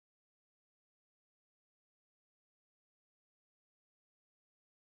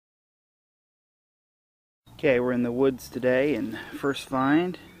Okay, we're in the woods today, and first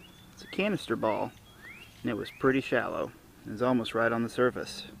find, it's a canister ball, and it was pretty shallow. It was almost right on the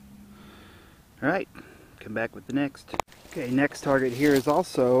surface. Alright, come back with the next. Okay, next target here is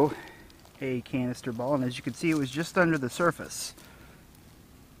also a canister ball, and as you can see, it was just under the surface.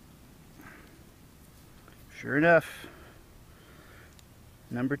 Sure enough,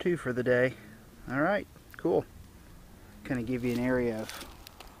 number 2 for the day. Alright, cool. Kind of give you an area of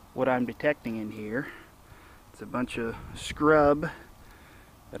what I'm detecting in here. It's a bunch of scrub,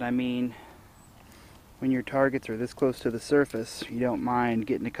 but I mean, when your targets are this close to the surface, you don't mind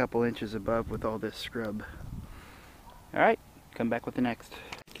getting a couple inches above with all this scrub. Alright, come back with the next.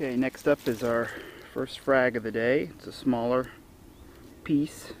 Okay, next up is our first frag of the day. It's a smaller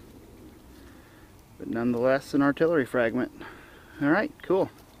piece, but nonetheless an artillery fragment. Alright, cool.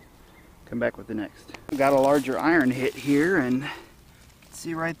 Come back with the next. Got a larger iron hit here, and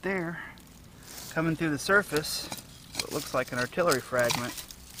see right there, coming through the surface, what looks like an artillery fragment.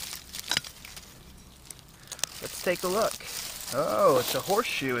 Let's take a look. Oh, it's a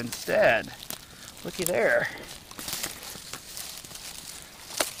horseshoe instead. Looky there.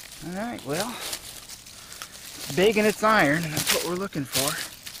 Alright, well, it's big and it's iron, and that's what we're looking for.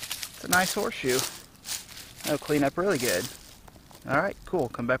 It's a nice horseshoe. That'll clean up really good. Alright, cool.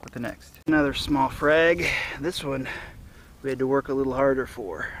 Come back with the next. Another small frag. This one we had to work a little harder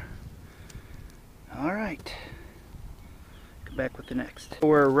for. Alright. Come back with the next.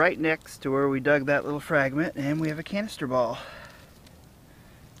 We're right next to where we dug that little fragment, and we have a canister ball.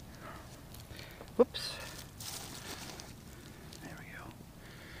 Whoops. There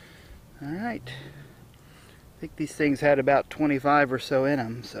we go. Alright. I think these things had about 25 or so in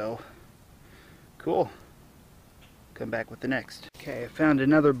them, so cool. Come back with the next. Okay, I found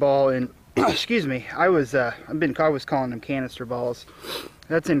another ball in excuse me, I was calling them canister balls.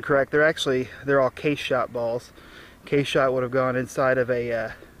 That's incorrect. They're all case shot balls. Case shot would have gone inside of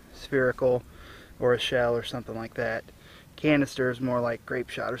a spherical or a shell or something like that. Canister is more like grape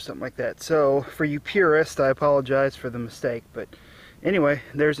shot or something like that. So for you purists, I apologize for the mistake, but anyway,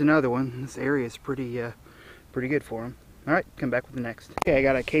 there's another one. This area is pretty good for them. Alright, come back with the next. Okay, I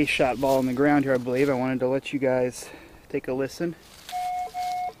got a case shot ball on the ground here, I believe. I wanted to let you guys take a listen.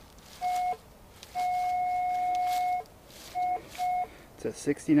 It's a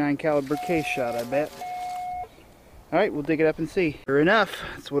 69 caliber case shot, I bet. Alright, we'll dig it up and see. Sure enough,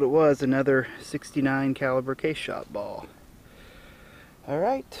 that's what it was, another 69 caliber case shot ball.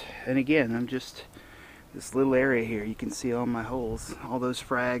 Alright, and again, this little area here, you can see all my holes. All those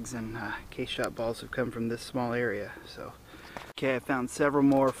frags and case shot balls have come from this small area. So, okay, I found several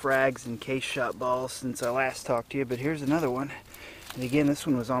more frags and case shot balls since I last talked to you, but here's another one. And again, this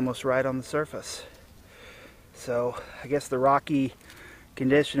one was almost right on the surface. So, I guess the rocky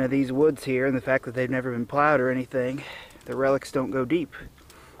condition of these woods here and the fact that they've never been plowed or anything, the relics don't go deep.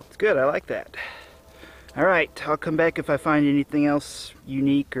 It's good, I like that. Alright, I'll come back if I find anything else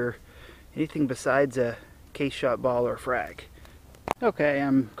unique or anything besides a case shot ball or frag. Okay,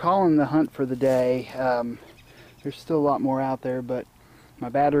 I'm calling the hunt for the day. There's still a lot more out there, but my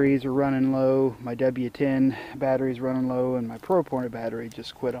batteries are running low. My W10 battery's running low, and my ProPointer battery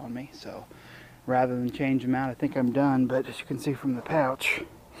just quit on me. So rather than change them out, I think I'm done. But as you can see from the pouch,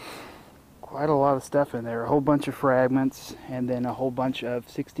 quite a lot of stuff in there. A whole bunch of fragments, and then a whole bunch of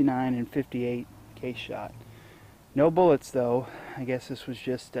 69 and 58 case shot. No bullets though. I guess this was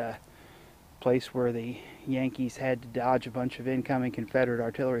just a place where the Yankees had to dodge a bunch of incoming Confederate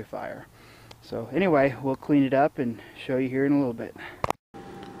artillery fire. So anyway, we'll clean it up and show you here in a little bit.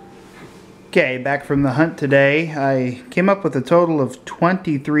 Okay, back from the hunt today. I came up with a total of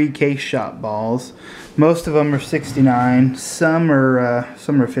 23 case shot balls. Most of them are 69. Some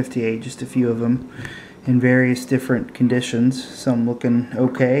are 58, just a few of them in various different conditions. Some looking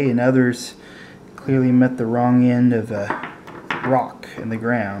okay, and others clearly met the wrong end of a rock in the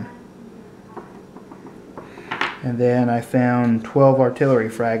ground. And then I found 12 artillery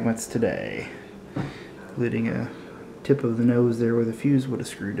fragments today, including a tip of the nose there where the fuse would have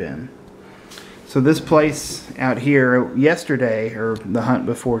screwed in. So this place out here yesterday, or the hunt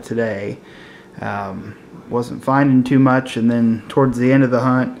before today, wasn't finding too much, and then towards the end of the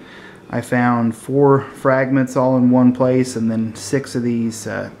hunt I found 4 fragments all in one place, and then 6 of these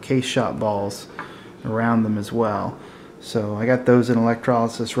case shot balls around them as well. So I got those in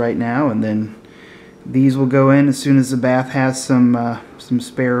electrolysis right now, and then these will go in as soon as the bath has some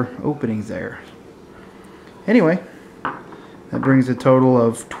spare openings there. Anyway, that brings a total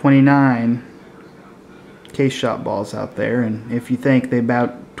of 29 case shot balls out there, and if you think they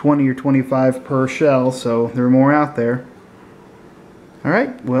about 20 or 25 per shell, so there are more out there.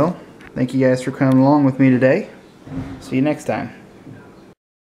 Alright, well, Thank you guys for coming along with me today. See you next time.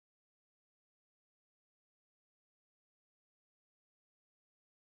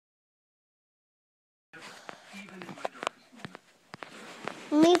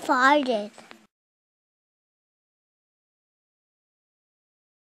 Me farted.